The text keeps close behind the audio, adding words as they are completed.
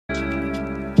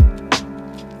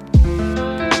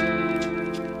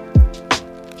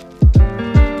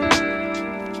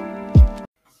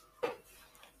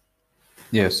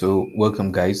Yeah, so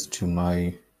welcome guys to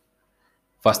my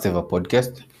first ever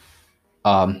podcast.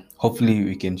 Hopefully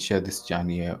we can share this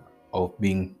journey of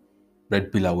being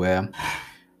Red Pill aware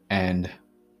and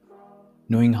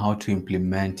knowing how to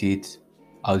implement it.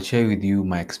 I'll share with you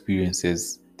my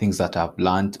experiences, things that I've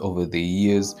learned over the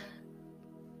years,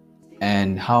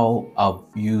 and how I've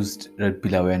used Red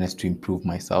Pill awareness to improve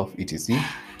myself, etc.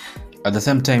 At the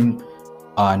same time,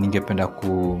 ningependa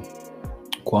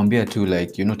kuambia too,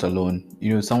 like, you're not alone.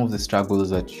 Some of the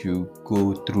struggles that you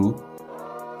go through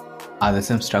are the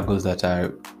same struggles that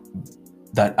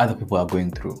other people are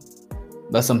going through.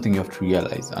 That's something you have to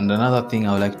realize. And another thing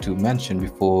I would like to mention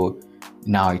before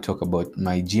now I talk about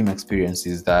my gym experience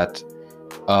is that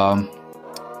um,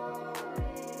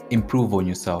 improve on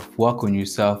yourself, work on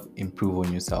yourself, improve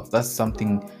on yourself. That's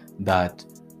something that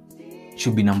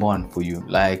should be number one for you.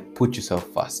 Like, put yourself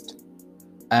first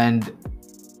and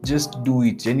just do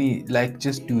it.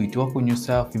 Just do it. Work on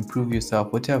yourself, improve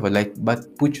yourself, whatever.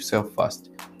 But put yourself first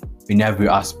in every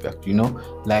aspect.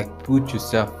 Like, put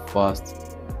yourself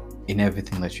first in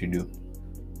everything that you do.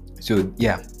 So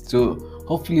yeah, so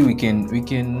hopefully we can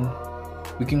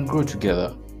grow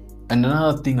together. And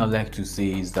another thing I'd like to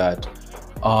say is that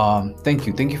thank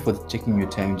you for taking your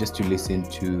time just to listen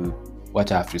to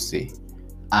what I have to say.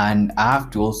 And I have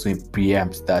to also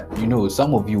preempt that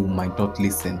some of you might not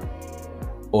listen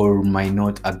or might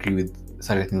not agree with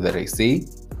certain things that I say,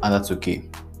 and that's okay.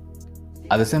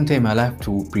 At the same time, I'll have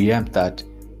to preempt that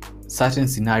certain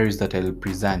scenarios that I'll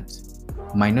present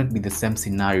might not be the same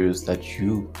scenarios that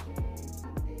you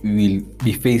will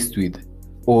be faced with,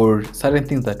 or certain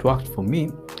things that worked for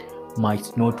me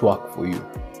might not work for you.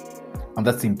 And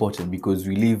that's important because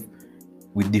we live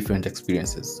with different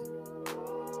experiences.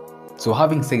 So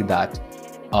having said that,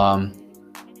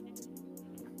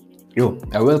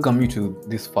 I welcome you to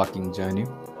this fucking journey.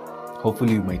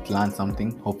 Hopefully you might learn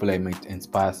something. Hopefully I might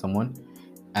inspire someone.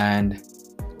 And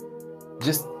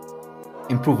just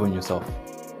improve on yourself.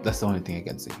 That's the only thing I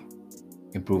can say.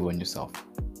 Improve on yourself.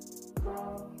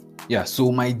 Yeah, so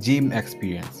my gym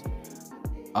experience.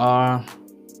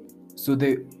 So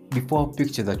the before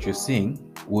picture that you're seeing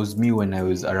was me when I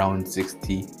was around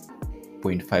 60.5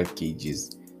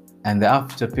 kgs. And the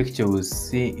after picture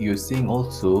you're seeing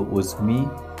also was me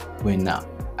when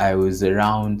I was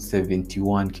around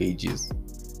 71 kgs.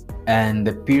 And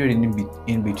the period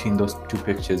in between those two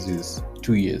pictures is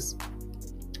 2 years.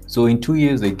 So in 2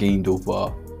 years I gained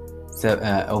over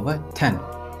 10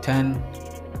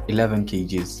 11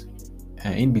 kgs.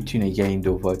 In between I gained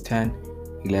over 10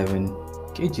 11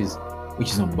 kgs,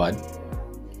 which is not bad.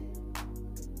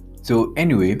 So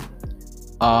anyway,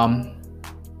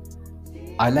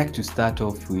 I like to start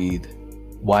off with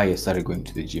why I started going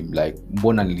to the gym. Like,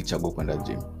 mbona nilichagua kwenda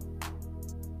gym.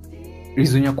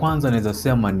 Reason ya kwanza naweza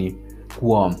sema ni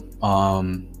kuwa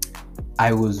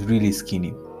I was really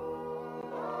skinny.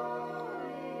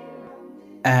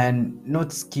 And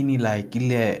not skinny like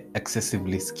ile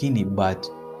excessively skinny, but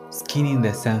skinny in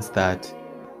the sense that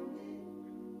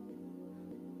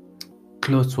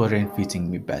clothes weren't fitting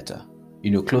me better.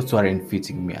 Clothes weren't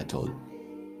fitting me at all.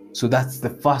 So that's the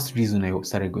first reason I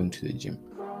started going to the gym.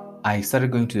 I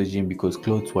started going to the gym because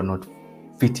clothes were not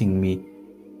fitting me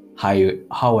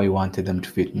how I wanted them to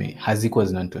fit me. Hazikuwa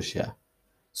zinanitoshea.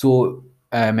 So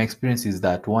my experience is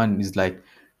that one is like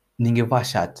ningevaa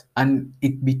shirt, and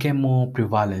it became more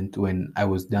prevalent when I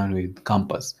was done with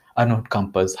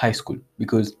high school,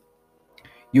 because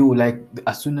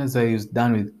as soon as I was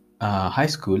done with high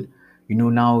school,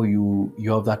 now you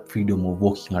have that freedom of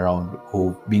walking around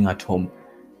or being at home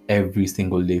every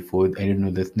single day for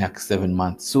the next 7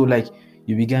 months. So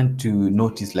you began to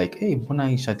notice hey, mbona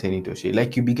hii shirt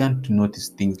hainitoshe. You began to notice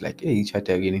things like, hey, hii shirt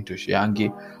hainitoshe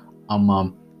yange,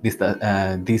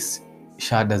 this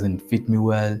shirt doesn't fit me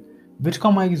well, vitu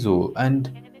kama hizo. And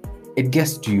it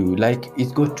gets to you,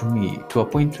 it got to me to a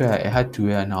point where I had to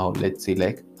wear now, let's say,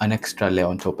 an extra layer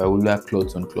on top. I will wear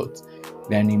clothes on clothes.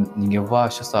 Then ningevaa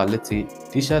sasa, let's say,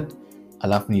 t-shirt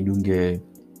alafu nidunge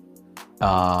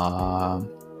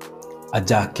a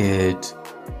jacket,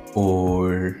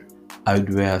 or I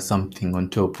would wear something on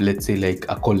top, let's say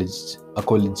a college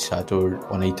shirt, or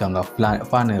wanaitanga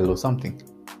flannel or something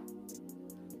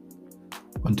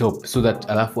on top, so that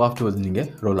alafu afterwards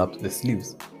ninge roll up the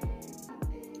sleeves,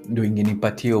 ndio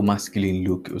ingenipatia masculine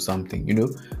look or something,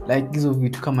 hizo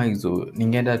vitu kama hizo.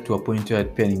 Ningeenda to a point where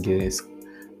pia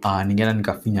ningeenda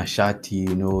nikafinya shati,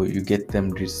 you get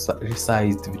them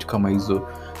resized, vitu kama hizo.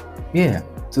 Yeah,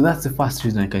 so that's the first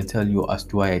reason I can tell you as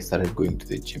to why I started going to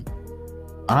the gym.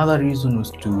 Another reason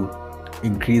was to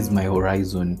increase my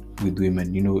horizon with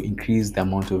women, increase the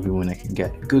amount of women I can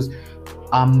get, because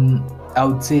I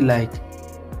would say like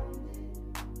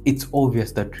it's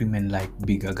obvious that women like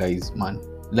bigger guys, man.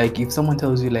 Like if someone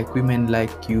tells you like women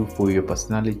like you for your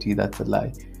personality, that's a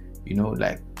lie.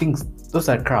 Like things, those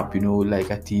are crap. Like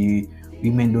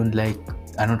women don't like,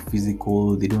 are not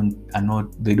physical. They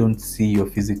don't see your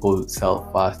physical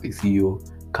self first. They see your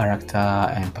character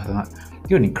and personality.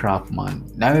 Hiyo ni crap, man.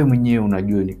 Nawe mwenyewe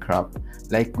unajua ni crap.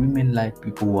 Like women like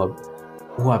people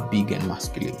who are big and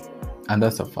masculine, and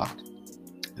that's a fact.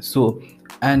 So,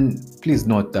 and please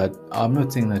note that I'm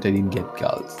not saying that I didn't get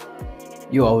girls.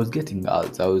 I was getting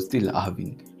girls. I was still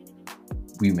having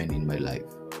women in my life.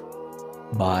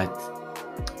 But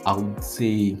I would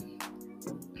say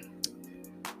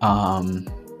I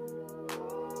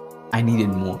needed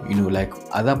more. Like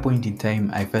at that point in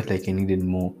time, I felt like I needed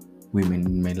more women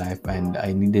in my life, and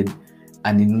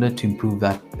in order to improve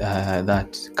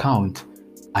that count,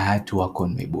 I had to work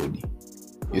on my body.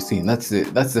 You see, that's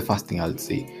the first thing I'll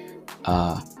say.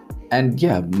 And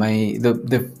yeah,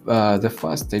 the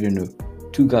first, I don't know,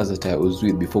 2 girls that I was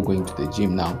with before going to the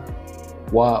gym now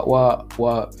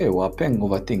were paying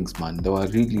over things, man. They were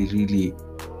really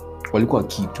walikuwa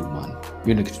kitu, man.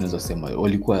 Hiyo ndio kitu naweza sema,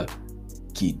 walikuwa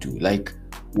kitu. Like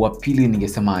wapili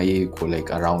ningesema yeye yuko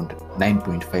like around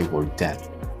 9.5 or 10.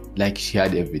 Like she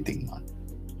had everything, man.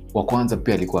 Wa kwanza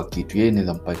pia alikuwa kitu, yeye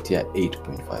naweza mpatia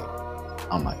 8.5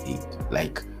 ama 8.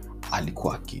 Like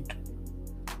alikuwa kitu.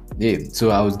 Yeah,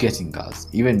 so I was getting girls.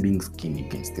 Even being skinny, you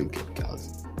can still get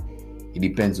girls. It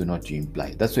depends on what you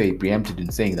imply. That's why I preempted in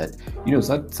saying that,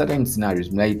 certain scenarios,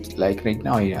 like right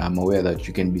now, I'm aware that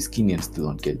you can be skinny and still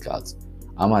not get girls.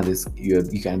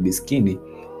 You can be skinny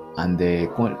and the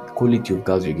quality of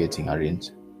girls you're getting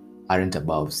aren't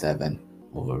above 7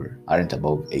 or aren't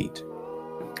above 8.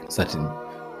 Such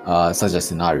a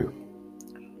scenario.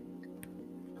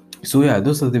 So yeah,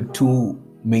 those are the 2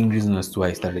 main reasons as to why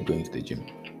I started going to the gym.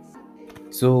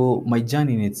 So my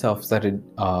journey in itself started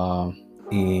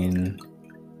in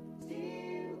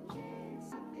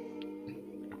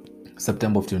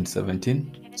September of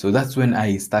 2017. So that's when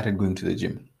I started going to the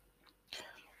gym.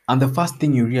 And the first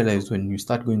thing you realize when you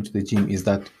start going to the gym is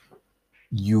that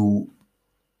you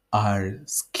are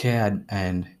scared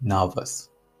and nervous.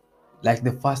 Like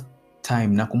the first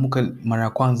time, nakumbuka mara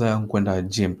kwanza yangu kwenda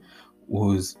gym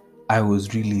I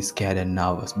was really scared and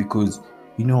nervous because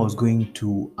I was going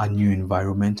to a new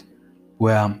environment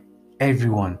where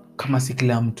everyone, kama si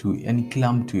kila mtu, yani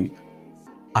kila mtu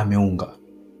ameunga.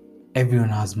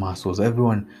 Everyone has muscles.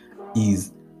 Everyone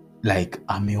is like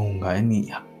ameunga.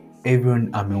 Yani everyone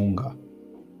ameunga.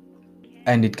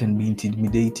 And it can be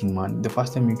intimidating, man. The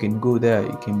first time you can go there,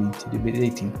 it can be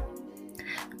intimidating.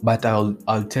 But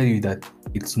I'll tell you that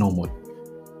it's normal.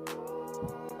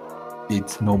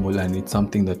 It's normal, and it's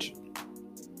something that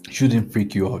shouldn't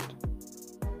freak you out.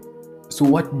 So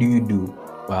what do you do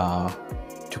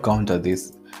to counter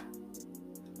this?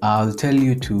 I'll tell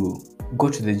you to go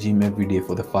to the gym every day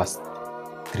for the first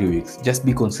 3 weeks. Just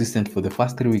be consistent for the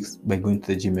first 3 weeks by going to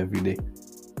the gym every day.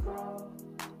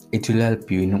 It will help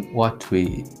you in what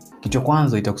way? Kitu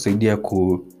kwanza itakusaidia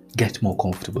ku get more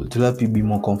comfortable. It will help you be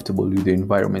more comfortable with the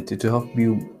environment. It will help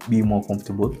you be more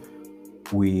comfortable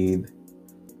with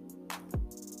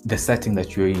the setting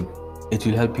that you're in. It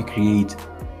will help you create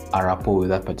a rapport with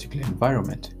that particular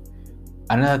environment.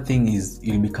 Another thing is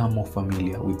you'll become more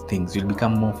familiar with things. You'll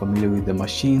become more familiar with the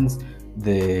machines,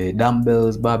 the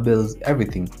dumbbells, barbells,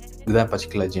 everything with that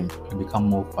particular gym. You'll become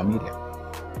more familiar.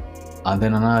 And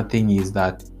then another thing is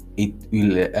that it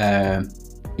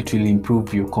will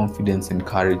improve your confidence and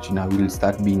courage. You'll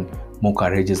start being more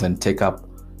courageous and take up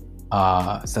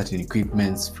certain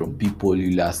equipments from people.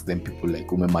 You'll ask them, people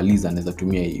like umemaliza naweza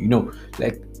tumia,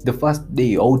 like the first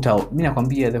day mimi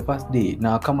nakwambia the first day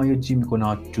na kama hiyo gym iko na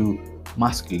watu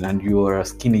masculine and you are a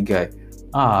skinny guy,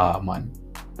 man,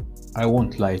 I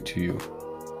won't lie to you,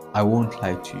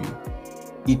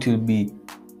 it will be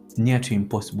near to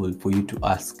impossible for you to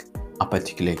ask a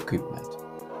particular equipment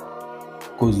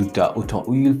because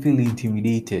you'll feel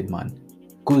intimidated, man,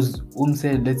 because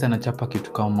let's anachapa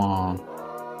kitu kama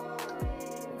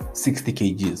 60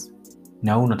 kgs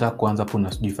na unataka kuanza hapo na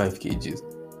 5 kgs,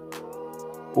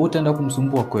 utaenda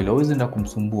kumsumbua kweli? Hauwezi enda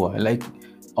kumsumbua, like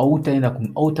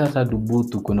hata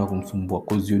dubutu kwenda kumsumbua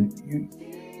because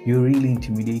you're really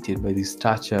intimidated by the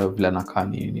stature of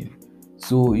lanakani.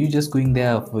 So you just going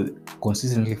there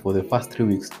consistently for the first 3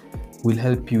 weeks will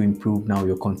help you improve now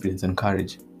your confidence and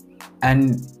courage.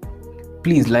 And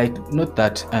please, like, not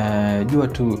that jua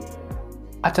tu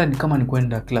hata kama ni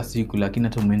kwenda class siku lakini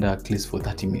hata umeenda at least for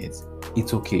 30 minutes,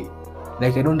 it's okay.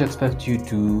 Like I don't expect you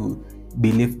to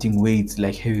be lifting weights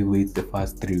like heavy weights the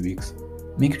first 3 weeks.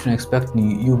 make it to expect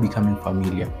you becoming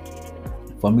familiar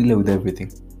with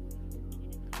everything.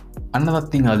 Another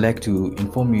thing I'd like to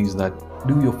inform you is that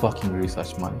do your fucking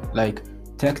research, man. Like,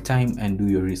 take time and do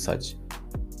your research.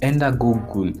 Enda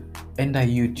Google, enda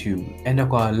YouTube, enda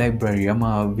kwa library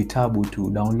ama vitabu to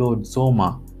download,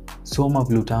 soma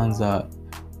vile utaanza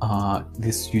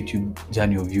this YouTube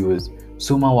journey of yours.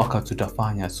 Soma wakati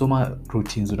utafanya, soma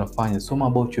routines utafanya, soma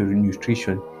about your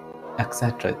nutrition,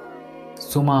 etc.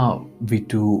 Soma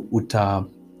vitu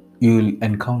you'll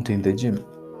encounter in the gym.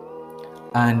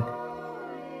 And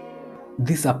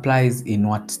this applies in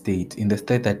what state? In the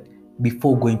state that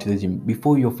before going to the gym,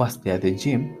 before your first day at the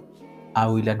gym, I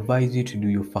will advise you to do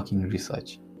your fucking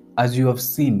research. As you have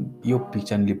seen your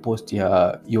picture and post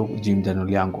your gym journal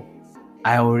yangu,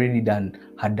 I already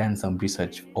had done some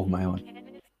research of my own.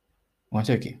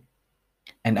 Okay.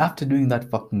 And after doing that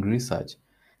fucking research,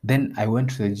 then I went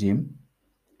to the gym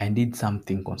and did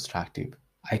something constructive.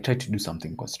 I tried to do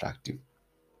something constructive.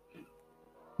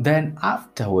 Then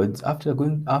afterwards, after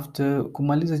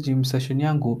kumaliza gym session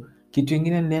yangu, kitu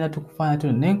ingine nilienda tu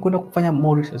kufanya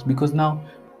more research, because now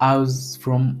I was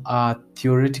from a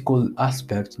theoretical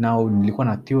aspect. Now nilikuwa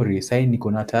na theory, sasa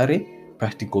niko na tayari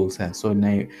practical sense. So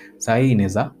sasa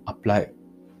inaweza apply.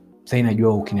 Sasa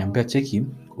najua ukiniambia cheki,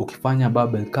 ukifanya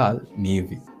barbell curl ni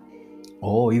hivi.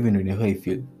 Oh, even when I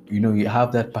feel, you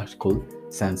have that practical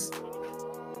sense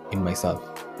in myself.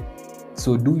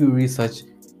 So doing your research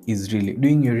is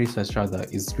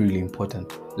really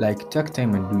important. Like, take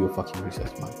time and do your fucking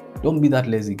research, man. Don't be that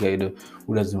lazy guy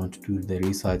who doesn't want to do the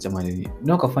research.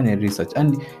 No, kafanya research.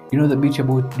 And the beauty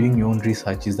about doing your own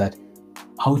research is that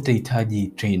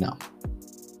hautahitaji trainer.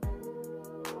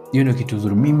 Kitu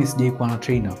zuri, mimi sijai kuwa na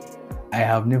trainer. I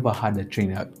have never had a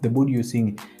trainer. The body you're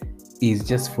seeing is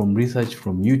just from research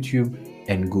from YouTube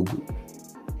and Google.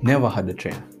 Never had a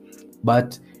trainer.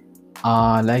 But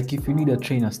like, if you need a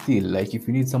trainer still, like if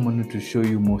you need someone to show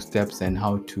you more steps and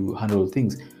how to handle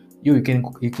things, you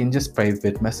can just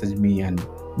private message me and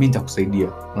mi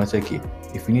nitakusaidia. Unacheki,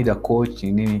 if you need a coach,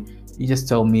 you just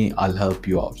tell me, I'll help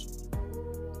you out.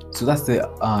 So that's the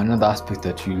another aspect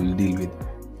that you'll deal with,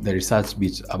 the research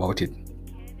bit about it.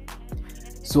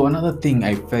 So another thing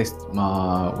I faced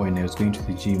when I was going to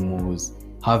the gym was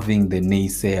having the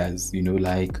naysayers,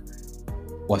 like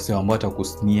wase ambao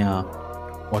watakusnia,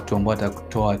 watu ambao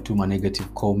watakutoa tu negative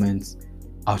comments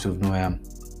out of nowhere.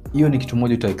 Hiyo ni kitu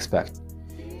moja to expect.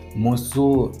 More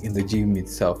so in the gym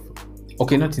itself.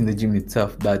 Okay, not in the gym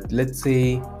itself, but let's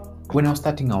say when I was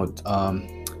starting out,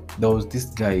 there was this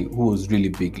guy who was really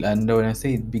big. And when I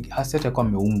say big, haseta kwa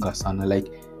ameunga sana,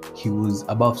 like he was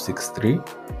above 6'3",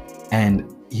 and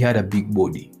he had a big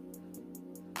body.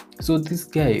 So this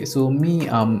guy, me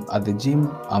at the gym,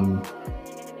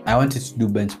 I wanted to do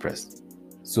bench press.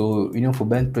 So for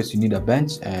bench press you need a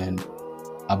bench and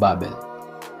a barbell.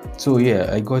 So yeah,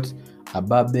 I got a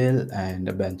barbell and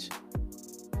a bench.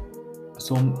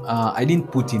 So I didn't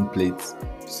put in plates.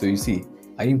 So you see,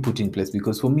 I didn't put in plates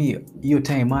because for me hiyo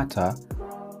time hata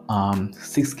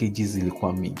 6 kgs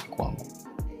ilikuwa mingi kwangu.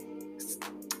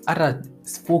 Hata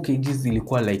 4 kgs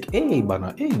ilikuwa like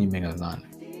ni mega sana.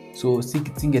 So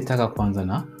singetaka kwanza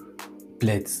na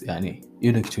plates, yani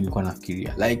hiyo ndio kitu nilikuwa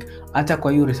nafikiria. Like hata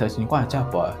kwa hiyo research nilikuwa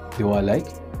nachapa, they were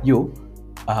like,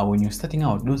 when you're starting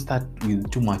out, don't start with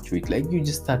too much weight. Like, you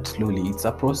just start slowly. It's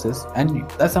a process, and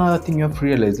that's another thing you have to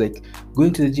realize. Like,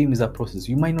 going to the gym is a process.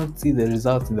 You might not see the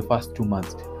results in the first 2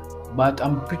 months, but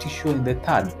I'm pretty sure in the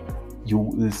third you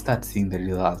will start seeing the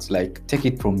results. Like, take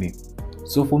it from me.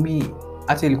 So for me,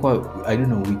 hata ilikuwa, I don't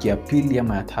know, wiki ya pili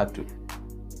ama ya tatu,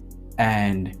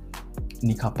 and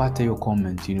nikapata hiyo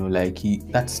comment, like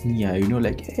that's near,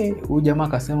 like huyu jamaa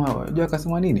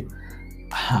akasema nini?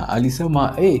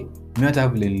 Alisema mimi hata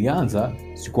vile nilianza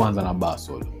sikuanza na bar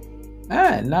solo.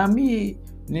 Na mimi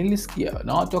nilisikia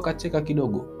na watu wakacheka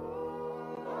kidogo.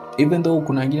 Even though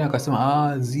kuna wengine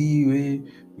akasema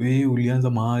we ulianza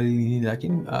mahali,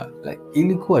 lakini like,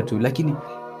 ilikuwa tu, lakini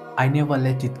I never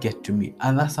let it get to me,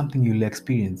 and that's something you'll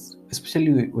experience,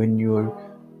 especially when you're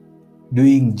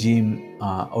doing gym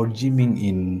or gymming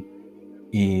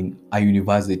in a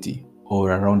university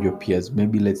or around your peers.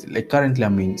 Maybe like currently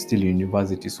I'm still in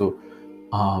university, so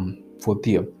fourth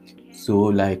year.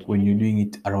 So like when you're doing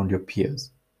it around your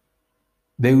peers,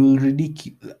 they will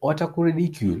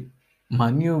watakuridicule.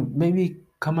 Maybe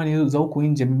kama ni za huko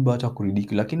nje maybe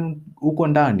watakuridicule, lakini huko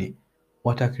ndani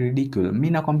watakuridicule. Mimi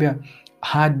nakwambia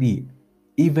hadi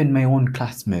even my own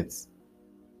classmates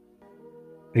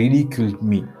ridiculed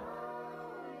me.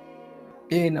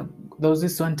 There was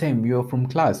this one time we were from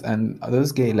class, and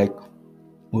this guy like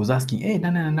was asking,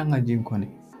 nani ananga gym kwani?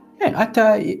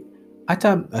 Hata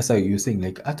So you're saying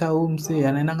like ata umse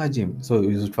anaendanga gym, so he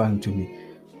was referring to me,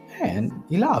 and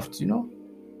he laughed,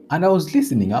 and I was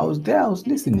listening. I was there. I was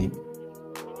listening.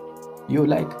 You're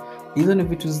like, even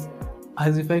if it was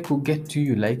as if I could get to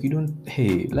you, like you don't,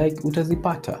 hey, like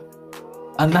utazipata.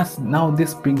 And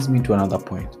this brings me to another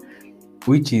point,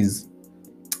 which is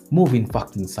move in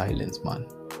fucking silence, man.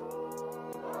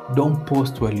 Don't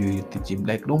post while you're at the gym.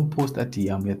 Like, don't post at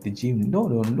I'm at the gym. No,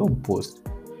 don't post.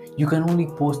 You can only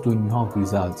post when you have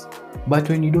results. But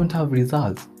when you don't have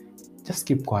results, just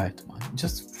keep quiet, man.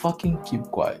 Just fucking keep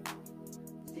quiet.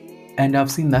 And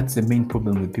I've seen that's the main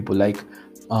problem with people. Like,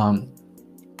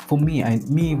 for me,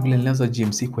 nilianza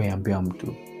gym sikuambia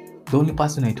mtu. The only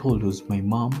person I told was my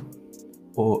mom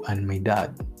and my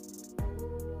dad.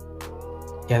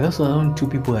 Yeah, those were the only two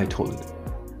people I told.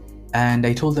 And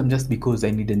I told them just because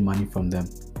I needed money from them.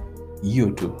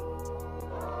 You too.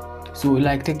 So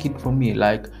like, take it from me,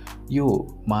 like, yo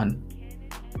man,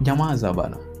 nyamaza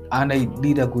bana. And I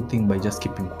did a good thing by just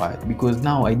keeping quiet, because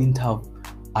now I didn't have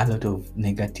a lot of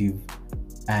negative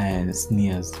and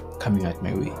sneers coming at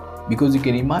my way. Because you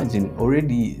can imagine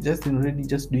already just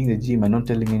doing the gym and not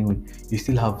telling anyone, you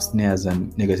still have sneers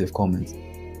and negative comments.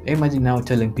 Imagine now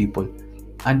telling people,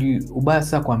 and you ubaya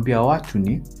sasa kuambia watu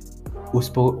ni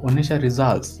usipoonyesha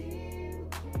results,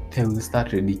 they will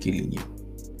start ridiculing you.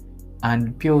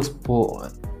 And pia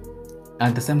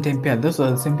at the same time, those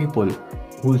are the same people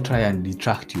who will try and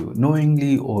detract you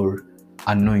knowingly or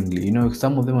unknowingly.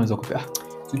 Some of them wanaweza kupea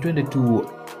so twende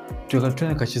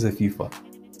tuende kacheze FIFA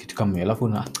kitu kama hiyo, alafu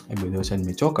na wacha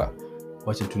nimechoka,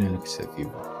 wacha tuende kacheze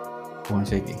FIFA.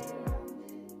 Unacheki?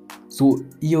 So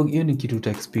hiyo ni kitu uta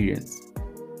experience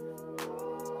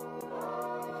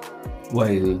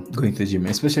while going to the gym,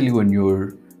 especially when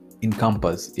you're in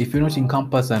campus. If you're not in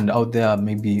campus and out there,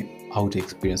 maybe out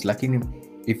experience. Like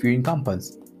if you're in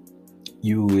campus,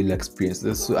 you will experience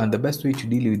this. And the best way to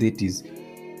deal with it is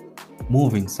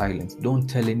move in silence. Don't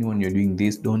tell anyone you're doing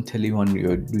this. Don't tell anyone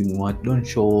you're doing what. Don't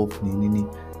show off.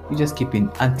 You just keep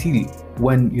in until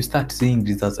when you start seeing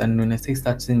results. And when I say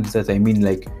start seeing results, I mean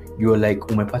like you're like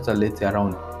umepata, let's say,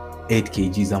 around 8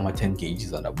 kgs or 10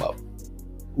 kgs and above.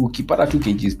 Ukipata 2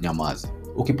 kgs nyamaza.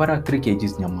 Ukipata 3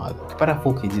 kgs nyamaza. Ukipata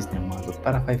 4 kgs nyamaza.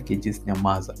 Ukipata 5 kgs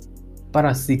nyamaza. Ukipata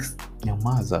 6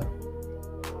 nyamaza.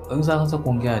 Unaweza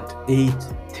kuongea at 8,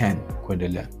 10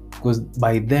 kuendelea, because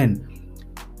by then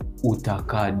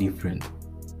utakaa different.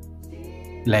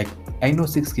 Like I know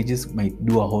 6 kgs might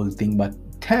do a whole thing, but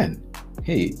 10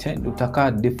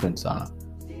 utakaa different sana.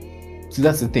 So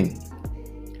that's the thing.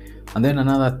 And then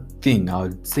another thing I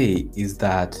would say is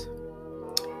that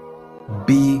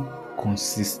be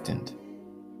consistent.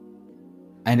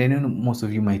 And I know most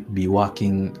of you might be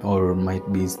working or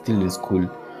might be still in school,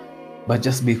 but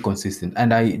just be consistent.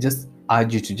 And I just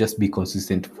urge you to just be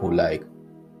consistent for like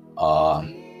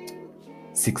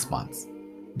 6 months.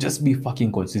 Just be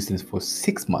fucking consistent for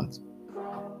 6 months.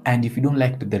 And if you don't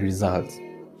like the results,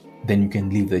 then you can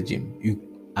leave the gym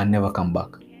and never come back.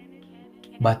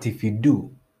 But if you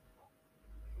do,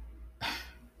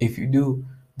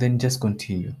 then just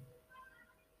continue.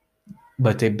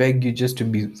 But I beg you just to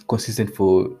be consistent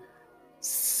for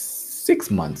 6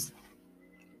 months.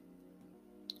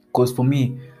 Because for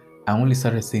me, I only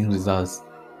started seeing results,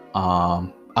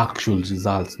 actual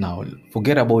results now.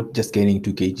 Forget about just gaining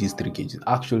 2 kgs, 3 kgs.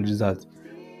 Actual results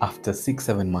after 6,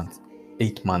 7 months,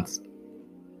 8 months.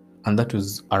 And that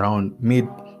was around mid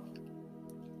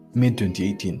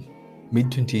 2018.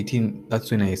 Mid 2018,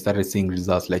 that's when I started seeing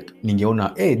results. Like,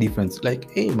 ningeona difference. Like,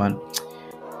 hey man,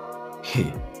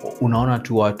 unaona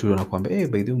tu watu wanakuambia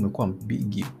by the way umekuwa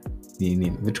big nini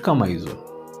vitu kama hizo.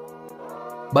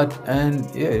 But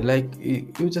like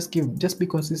you just be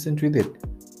consistent with it.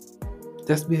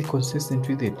 Just be consistent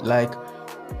with it. Like,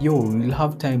 you'll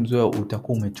have times where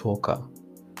utakuwa umechoka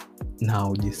na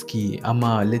ujisikii,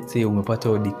 ama let's say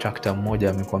umepata detractor mmoja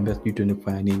amekwambia sijui tuende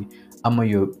kufanya nini, ama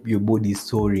your body is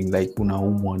soaring, like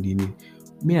unaumwa nini.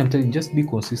 I'm telling you, just be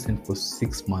consistent for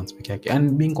 6 months peke yake.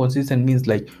 And being consistent means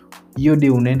like hiyo day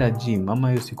unaenda gym, ama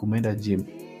hiyo siku umeenda gym,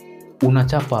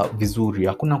 unachapa vizuri.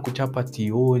 Hakuna kuchapa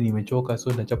nimechoka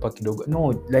so nachapa kidogo.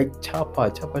 No, like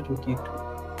chapa tu kitu.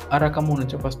 Hata kama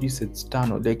unachapa sijui sets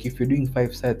 5, like if you're doing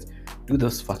 5 sets, do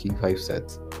those fucking 5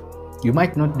 sets. You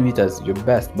might not do it as your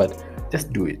best, but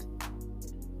just do it,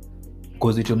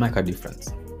 because it will make a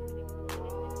difference.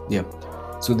 Yeah,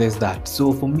 so there's that.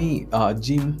 So for me,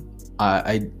 gym,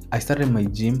 I started my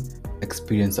gym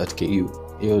experience at KU.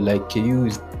 Like KU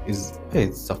is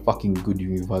it's a fucking good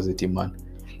university, man.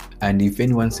 And if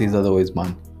anyone says otherwise,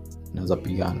 man,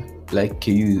 nazapigana. Like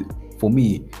KU, for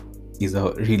me, is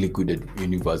a really good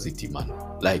university, man.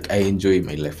 Like I enjoy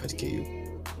my life at KU.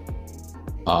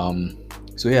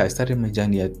 So yeah, I started my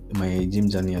gym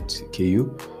journey at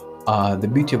KU. The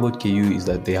beauty about KU is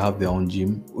that they have their own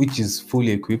gym, which is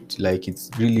fully equipped. Like it's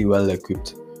really well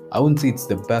equipped. I wouldn't say it's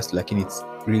the best, like it's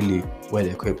really well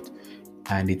equipped,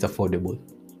 and it's affordable.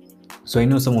 So I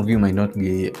know some of you might not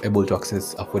be able to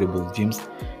access affordable gyms,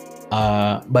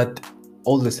 but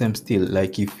all the same, still,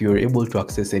 like if you're able to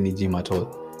access any gym at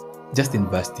all, just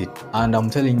invest it. And I'm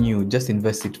telling you, just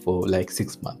invest it for like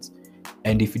 6 months.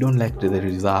 And if you don't like the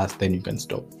results, then you can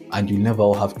stop, and you'll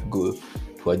never have to go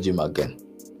to a gym again.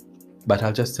 But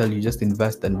I'll just tell you, just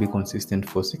invest and be consistent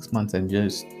for 6 months and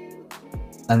just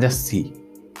see.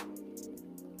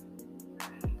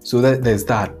 So there's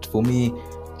that. For me,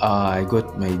 I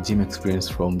got my gym experience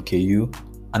from KU,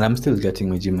 and I'm still getting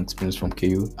my gym experience from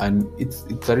KU, and it's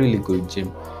a really good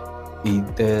gym.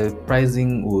 The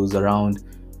pricing was around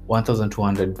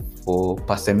 1,200 for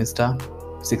per semester,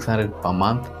 600 per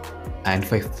month, and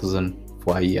 5,000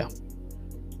 for a year.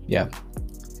 Yeah.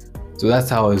 So that's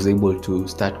how I was able to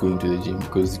start going to the gym,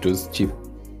 because it was cheap,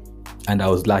 and I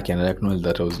was lucky, and I acknowledge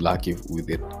that I was lucky with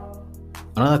it.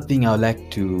 Another thing I would like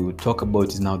to talk about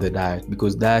is now the diet,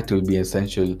 because diet will be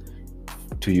essential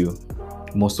to you,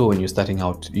 more so when you're starting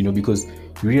out, because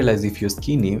you realize if you're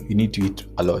skinny, you need to eat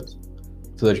a lot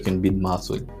so that you can build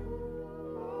muscle.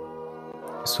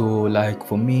 So like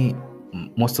for me,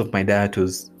 most of my diet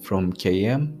was from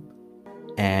KM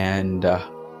and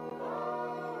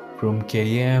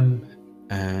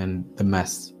the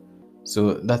mess.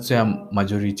 So that's where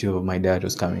majority of my diet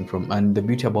was coming from. And the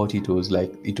beauty about it was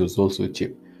like it was also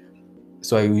cheap.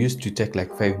 So I used to take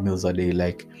like 5 meals a day.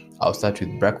 Like I'll start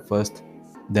with breakfast,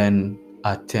 then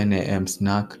at 10 a.m.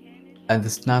 snack, and the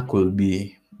snack will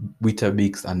be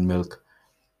Weetabix and milk.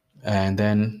 And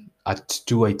then at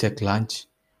 2 I take lunch,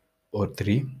 or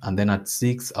 3, and then at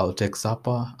 6 I'll take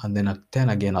supper, and then at 10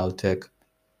 again I'll take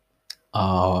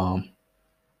another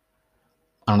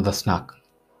snack.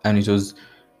 And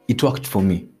it worked for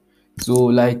me. So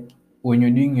like when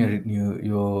you're doing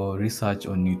your research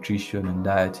on nutrition and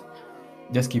diet,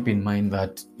 just keep in mind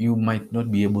that you might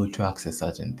not be able to access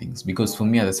certain things, because for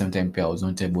me at the same time I was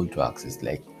not able to access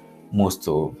like most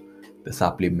of the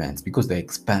supplements, because they're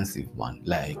expensive, one.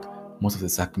 Like most of the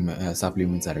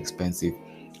supplements are expensive.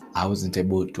 I wasn't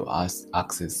able to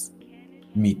access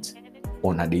meat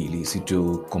on a daily. So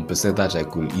to compensate that, I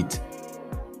could eat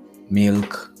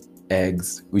milk,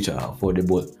 eggs, which are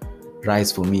affordable.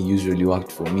 Rice for me usually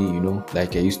worked for me,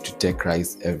 like I used to take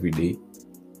rice every day.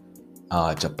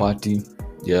 Chapati,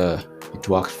 yeah, it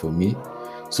worked for me.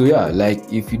 So yeah,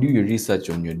 like if you do your research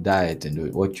on your diet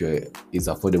and what is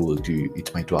affordable to you,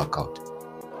 it might work out.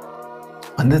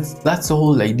 And that's the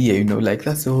whole idea, like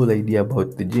that's the whole idea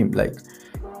about the gym. Like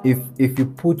if you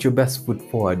put your best foot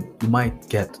forward, you might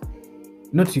get,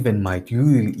 not even might,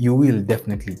 you will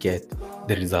definitely get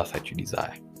the results that you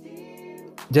desire.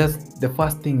 Just the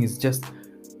first thing is just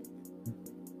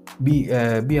be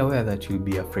aware that you'll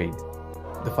be afraid.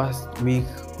 The first week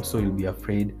or so you'll be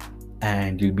afraid,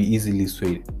 and you'll be easily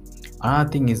swayed. Another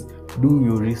thing is, do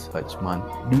your research, man.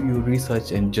 Do your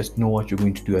research and just know what you're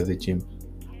going to do at the gym.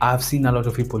 I've seen a lot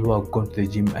of people who have gone to the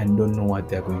gym and don't know what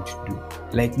they're going to do.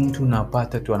 Like mtu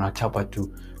unapata tu anachapa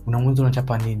tu, unamuuliza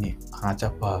unachapa nini?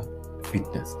 Anachapa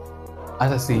fitness.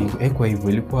 Hata si kwa hivyo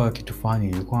ilikuwa kitu fani,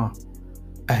 ilikuwa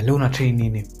leo na train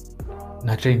nini?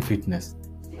 Na train fitness.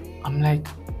 I'm like,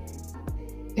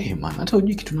 hey man, hata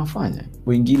hujui kitu nafanya.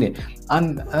 Wengine,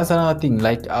 and that's another thing.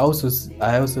 Like I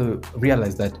also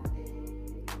realized that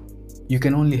you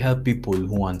can only help people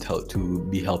who want help to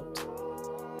be helped.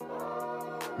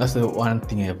 That's the one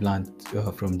thing I've learned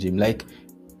from gym. Like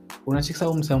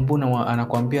unachikisa msambuna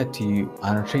anakuambia ati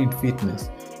ana train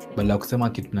fitness, badala kusema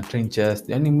kitu na train chest.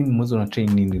 Yani mimi mmoja una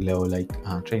train nini leo, like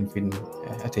train fitness.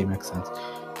 That makes sense.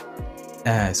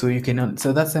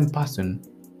 So that same person,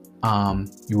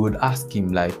 you would ask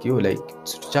him like, yo, like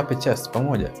tuchape chest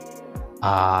pamoja.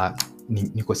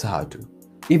 Niko sawa tu.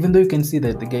 Even though you can see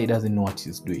that the guy doesn't know what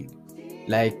he's doing.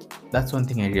 Like that's one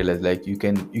thing I realized. Like you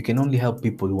can only help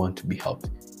people who want to be helped.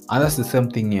 And that's the same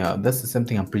thing here. That's the same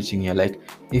thing I'm preaching here. Like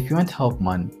if you want help,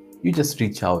 man, you just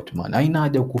reach out, man. Haina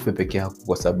haja ukufe peke yako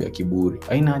kwa sababu ya kiburi.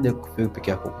 Haina haja ukufe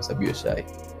peke yako kwa sababu ya shy.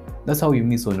 That's how you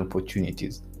miss on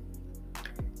opportunities.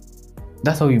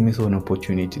 That's how you miss on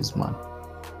opportunities, man.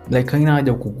 Like haina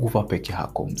haja kukufa peke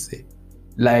yako mse.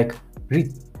 Like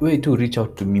reach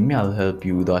out to me. Me, I'll help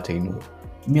you with what I know.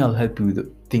 Me, I'll help you with the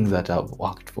things that have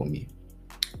worked for me.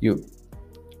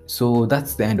 So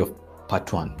that's the end of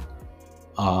part 1.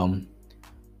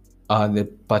 The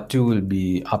part 2 will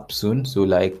be up soon, so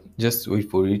like just wait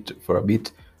for it for a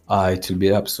bit. It will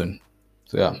be up soon.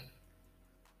 So yeah.